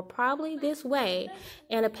guys were probably this way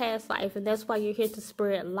in a past life, and that's why you're here to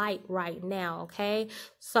spread light right now, okay?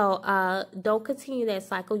 So don't continue that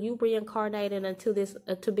cycle. You reincarnated into this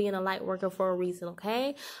to being a light worker for a reason,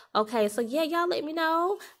 okay? Okay, so yeah, y'all let me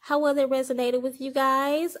know how well it resonated with you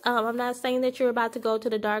guys. I'm not saying that you're about to go to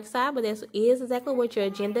the dark side, but this is exactly what your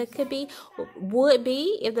agenda would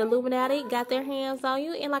be if the Illuminati got their hands on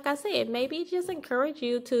you. And like I said, maybe just encourage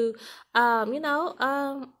you to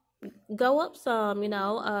go up some,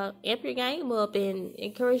 amp your game up and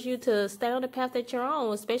encourage you to stay on the path that you're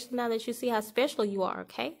on, especially now that you see how special you are,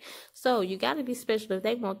 okay? So you got to be special if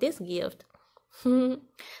they want this gift.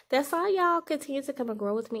 That's all, y'all. Continue to come and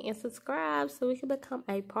grow with me and subscribe so we can become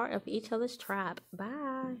a part of each other's tribe.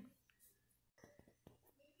 Bye.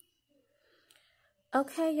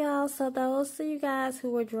 Okay, y'all, so those of you guys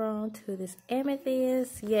who were drawn to this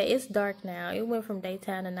amethyst, yeah, it's dark now. It went from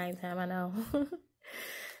daytime to nighttime, I know.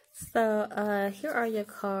 So, here are your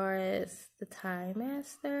cards. The Time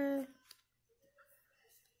Master.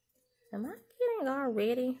 Am I getting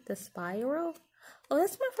already the Spiral? Oh,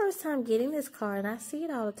 that's my first time getting this card, and I see it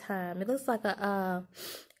all the time. It looks like a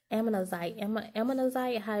ammonite.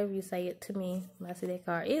 Ammonite, however you say it to me when I see that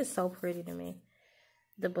card. It is so pretty to me.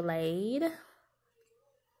 The Blade.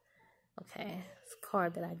 Okay, it's a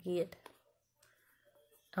card that I get.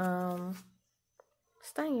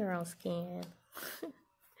 Stain your own skin.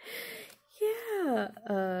 Yeah.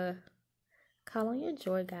 Call on your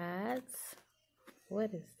joy guides.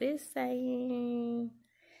 What is this saying?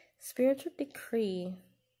 Spiritual decree.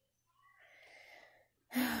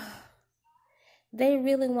 They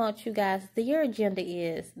really want you guys. Your agenda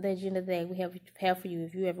is the agenda that we have for you.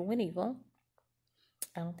 If you ever went evil,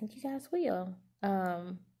 I don't think you guys will.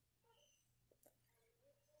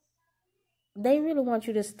 They really want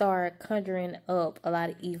you to start conjuring up a lot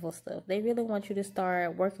of evil stuff. They really want you to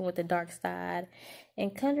start working with the dark side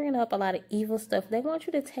and conjuring up a lot of evil stuff. They want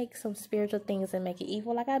you to take some spiritual things and make it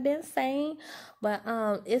evil, like I've been saying. But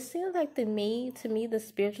it seems like to me, the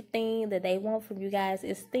spiritual thing that they want from you guys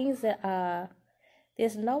is things that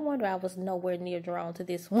there's no wonder I was nowhere near drawn to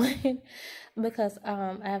this one because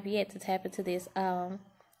I have yet to tap into this.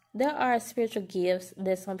 There are spiritual gifts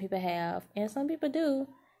that some people have, and some people do.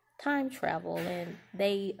 Time travel, and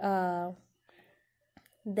they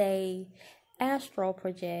astral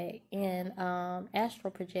project and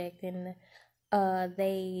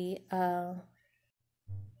they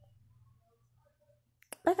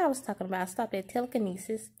like I was talking about, I stopped at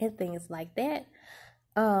telekinesis and things like that.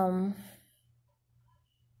 And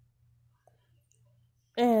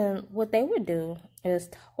what they would do is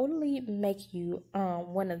totally make you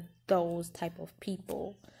one of those type of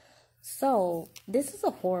people. So, this is a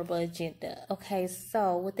horrible agenda. Okay,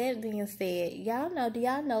 so with that being said, do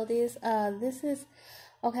y'all know this? This is,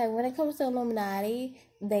 okay, when it comes to Illuminati,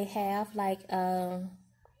 they have like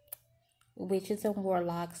witches and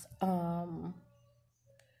warlocks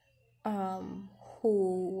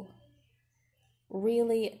who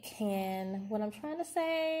really can, what I'm trying to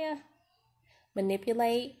say,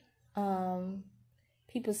 manipulate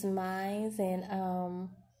people's minds, and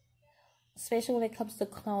especially when it comes to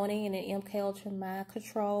cloning and the MK Ultra mind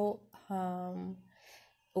control,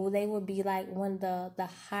 they would be like one of the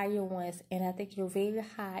higher ones, and I think you're very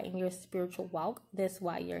high in your spiritual walk. That's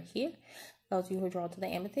why you're here. Those of you who are drawn to the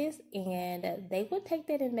amethyst, and they would take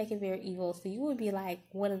that and make it very evil. So you would be like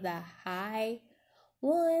one of the high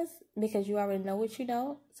ones because you already know what you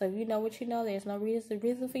know. So if you know what you know, there's no reason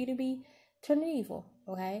for you to be turning evil.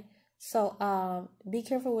 Okay, so be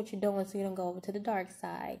careful what you're doing so you don't go over to the dark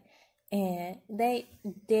side. And they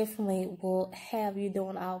definitely will have you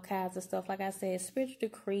doing all kinds of stuff. Like I said, spiritual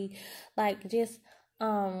decree, like just,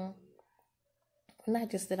 not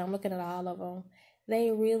just that, I'm looking at all of them.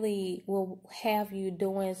 They really will have you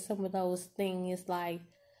doing some of those things, like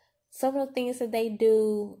some of the things that they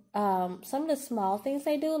do, some of the small things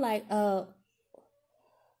they do, like, can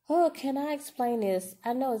I explain this?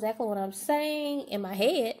 I know exactly what I'm saying in my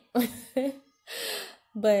head,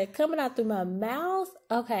 but coming out through my mouth,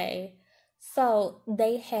 okay. So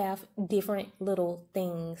they have different little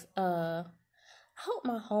things. I hope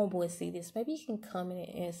my homeboys see this. Maybe you can come in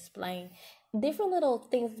and explain different little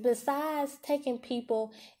things besides taking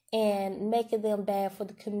people and making them bad for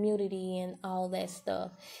the community and all that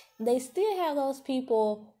stuff. They still have those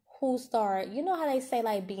people who start, you know how they say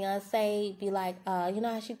like Beyonce be like, you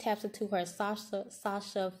know how she taps into her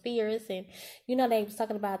Sasha Fierce, and you know they was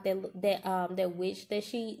talking about that witch that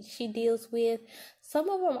she deals with.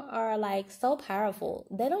 Some of them are like so powerful.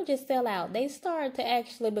 They don't just sell out. They start to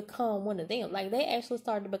actually become one of them. Like they actually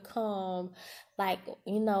start to become like,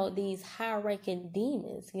 you know, these high ranking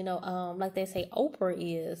demons, you know, like they say Oprah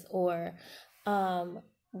is, or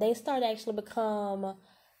they start to actually become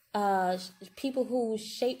people who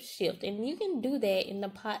shape shift, and you can do that in the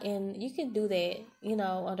pot, and you can do that, you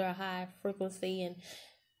know, under a high frequency, and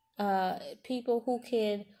people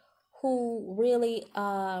who really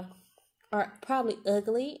are probably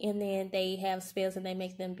ugly, and then they have spells and they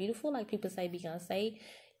make them beautiful, like people say Beyonce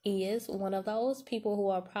is one of those people who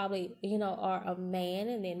are probably, you know, are a man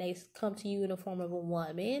and then they come to you in the form of a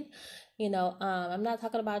woman, you know. I'm not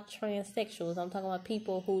talking about transsexuals. I'm talking about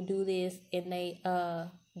people who do this and they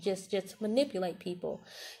just manipulate people.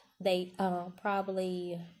 They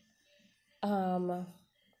probably you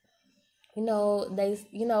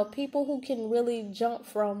know, people who can really jump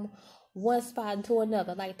from one spot to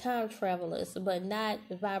another, like time travelers, but not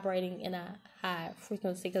vibrating in a high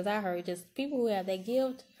frequency. Because I heard just people who have that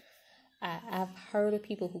gift, I've heard of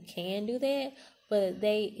people who can do that, but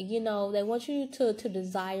they, you know, they want you to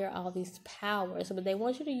desire all these powers, but they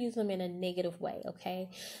want you to use them in a negative way, okay?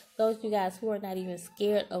 Those of you guys who are not even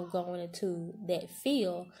scared of going into that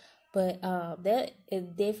field, but that is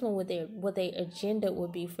definitely what their agenda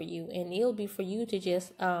would be for you, and it'll be for you to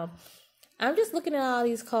just I'm just looking at all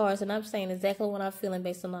these cards and I'm saying exactly what I'm feeling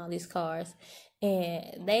based on all these cards.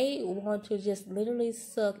 And they want to just literally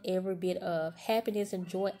suck every bit of happiness and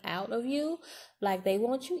joy out of you. Like they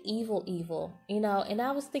want you evil, you know. And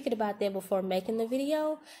I was thinking about that before making the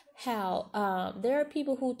video, how there are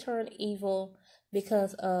people who turn evil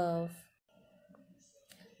because of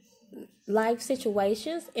life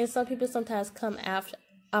situations, and some people sometimes come out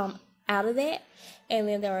of that, and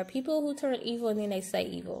then there are people who turn evil and then they say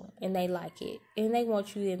evil and they like it and they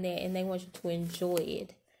want you in that and they want you to enjoy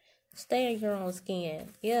it. Stay in your own skin.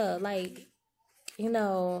 Yeah, like, you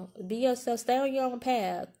know, be yourself. Stay on your own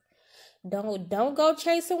path. Don't go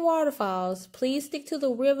chasing waterfalls. Please stick to the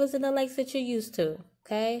rivers and the lakes that you're used to.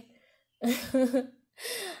 Okay.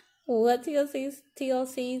 What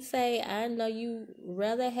TLC say? I know you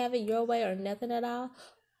rather have it your way or nothing at all,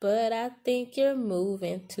 but I think you're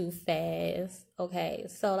moving too fast. Okay,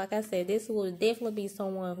 so like I said, this will definitely be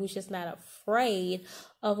someone who's just not afraid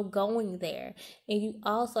of going there. And you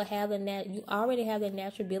also have you already have the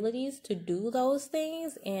natural abilities to do those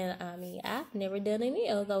things. And I mean, I've never done any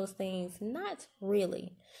of those things. Not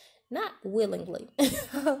really. Not willingly.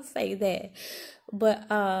 I'll say that. But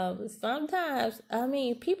sometimes, I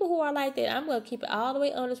mean, people who are like that, I'm going to keep it all the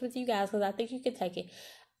way honest with you guys because I think you can take it.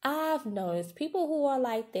 I've noticed people who are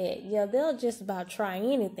like that, yeah, they'll just about try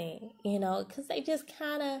anything, you know, because they just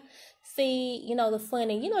kind of see, you know, the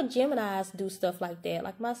funny. You know, Geminis do stuff like that.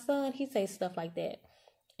 Like my son, he says stuff like that.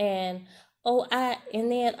 And I've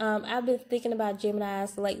been thinking about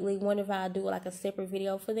Geminis lately. Wonder if I do like a separate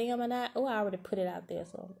video for them or not. Oh, I already put it out there,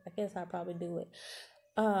 so I guess I'll probably do it.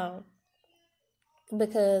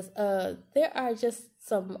 Because there are just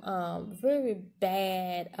some very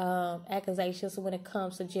bad accusations when it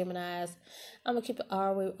comes to Geminis. I'm gonna keep it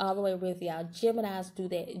all the way with y'all. Geminis do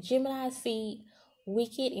that. Geminis see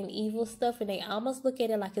wicked and evil stuff, and they almost look at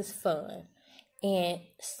it like it's fun. And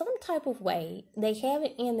some type of way, they have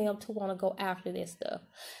it in them to want to go after this stuff.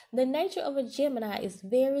 The nature of a Gemini is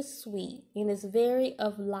very sweet, and it's very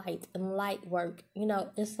of light and light work. You know,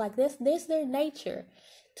 it's like this their nature,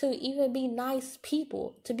 to even be nice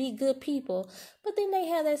people, to be good people. But then they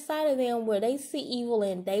have that side of them where they see evil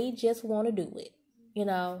and they just want to do it. You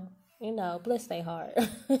know, bless their heart.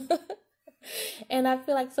 And I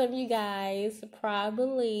feel like some of you guys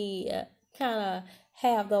probably kind of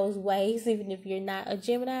have those ways, even if you're not a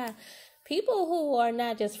Gemini. People who are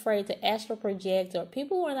not just afraid to astral project, or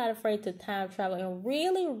people who are not afraid to time travel and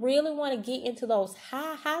really, really want to get into those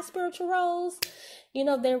high spiritual roles, you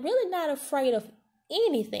know, they're really not afraid of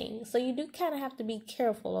anything. So you do kind of have to be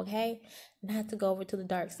careful, okay, not to go over to the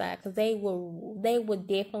dark side, because they would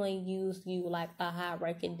definitely use you like a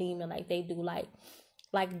high-ranking demon, like they do like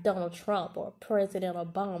Donald Trump or President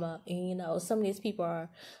Obama. And you know, some of these people are,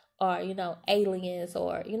 you know, aliens,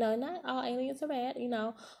 or, you know, not all aliens are bad, you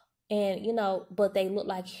know, and, you know, but they look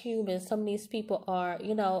like humans. Some of these people are,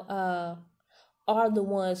 you know, are the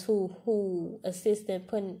ones who assist in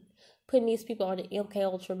putting putting these people under MK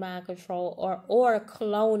Ultra mind control or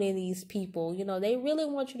cloning these people. You know, they really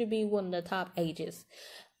want you to be one of the top agents,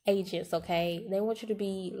 okay? They want you to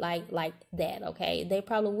be like that, okay? They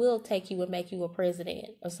probably will take you and make you a president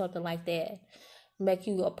or something like that. Make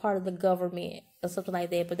you a part of the government or something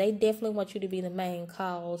like that. But they definitely want you to be the main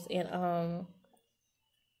cause. And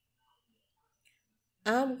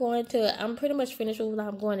I'm pretty much finished with what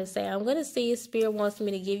I'm going to say. I'm going to see if Spirit wants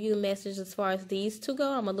me to give you a message as far as these two go.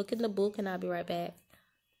 I'm going to look in the book and I'll be right back.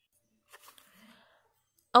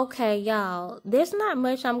 Okay, y'all, there's not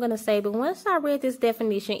much I'm going to say, but once I read this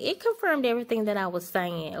definition, it confirmed everything that I was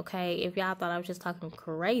saying, okay? If y'all thought I was just talking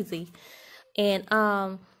crazy. And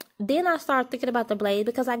then I started thinking about the blade,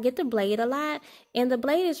 because I get the blade a lot, and the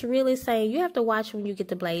blade is really saying you have to watch when you get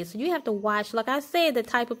the blade. So you have to watch, like I said, the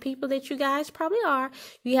type of people that you guys probably are.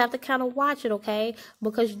 You have to kind of watch it, okay?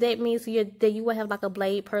 Because that means that you will have like a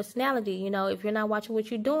blade personality. You know, if you're not watching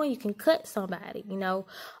what you're doing, you can cut somebody. You know,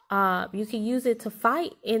 you can use it to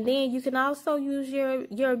fight, and then you can also use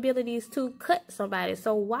your abilities to cut somebody.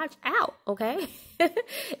 So watch out, okay?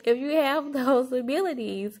 If you have those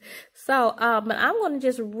abilities. So, but I'm going to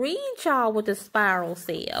just read y'all what the spiral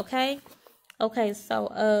said, okay? Okay,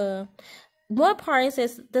 so, one part, it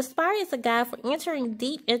says, the spiral is a guide for entering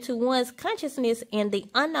deep into one's consciousness and the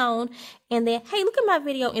unknown, and then, hey, look at my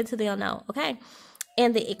video, Into the Unknown, okay?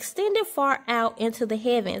 And the extended far out into the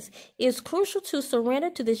heavens. Is crucial to surrender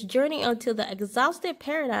to this journey until the exhausted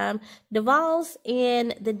paradigm devolves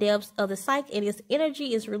in the depths of the psyche and its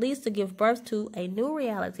energy is released to give birth to a new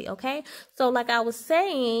reality, okay? So like I was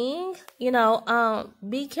saying, you know,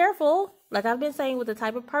 be careful, like I've been saying, with the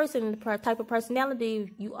type of person, the type of personality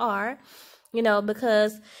you are, you know,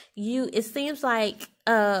 because it seems like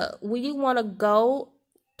when you want to go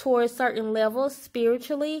towards certain levels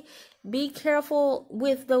spiritually, be careful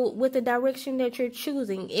with the direction that you're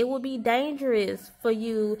choosing. It will be dangerous for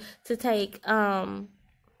you to take it'll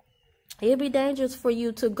be dangerous for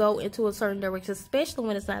you to go into a certain direction, especially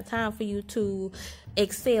when it's not time for you to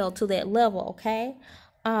excel to that level, okay?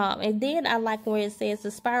 And then I like where it says the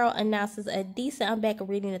spiral announces a decent, I'm back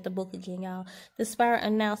reading at the book again, y'all. The spiral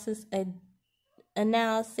announces a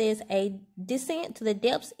descent to the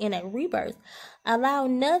depths and a rebirth. Allow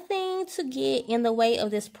nothing to get in the way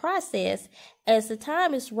of this process, as the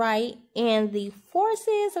time is right and the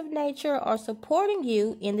forces of nature are supporting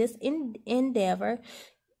you in this endeavor.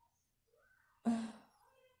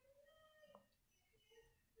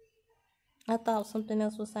 I thought something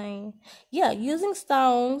else was saying. Yeah, using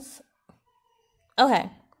stones. Okay.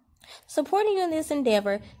 Supporting you in this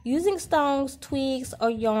endeavor, using stones, twigs, or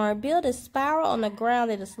yarn, build a spiral on the ground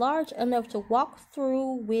that is large enough to walk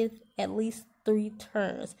through with at least 3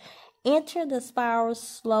 turns. Enter the spiral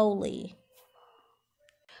slowly.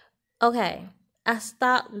 Okay, I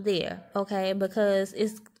stopped there, okay, because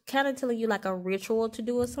it's kind of telling you like a ritual to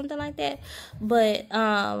do or something like that. But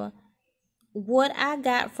what I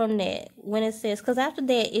got from that, when it says, because after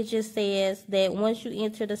that it just says that once you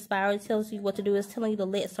enter the spiral, it tells you what to do. It's telling you to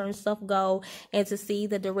let certain stuff go and to see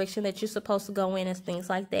the direction that you're supposed to go in and things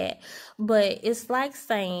like that. But it's like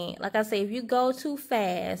saying, like I say, if you go too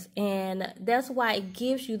fast, and that's why it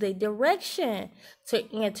gives you the direction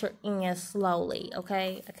to enter in slowly,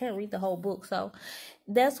 okay? I can't read the whole book, so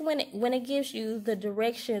that's when it gives you the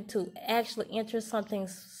direction to actually enter something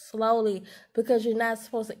slowly, because you're not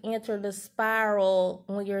supposed to enter the spiral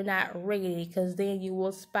when you're not ready, because then you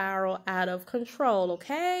will spiral out of control,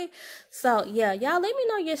 okay? So yeah, y'all, let me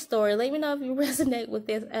know your story. Let me know if you resonate with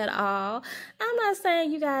this at all. I'm not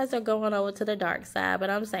saying you guys are going over to the dark side, but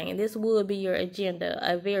I'm saying this would be your agenda,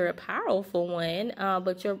 a very powerful one,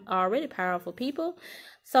 but you're already powerful people.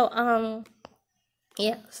 So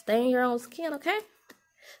yeah, stay in your own skin, okay?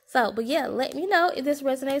 So, but yeah, let me know if this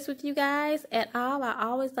resonates with you guys at all. I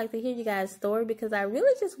always like to hear you guys' story, because I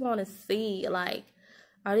really just want to see, like,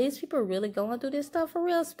 are these people really going through this stuff for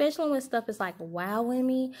real? Especially when stuff is, like, wowing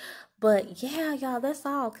me. But yeah, y'all, that's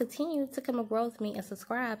all. Continue to come and grow with me and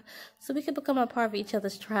subscribe so we can become a part of each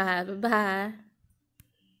other's tribe. Bye.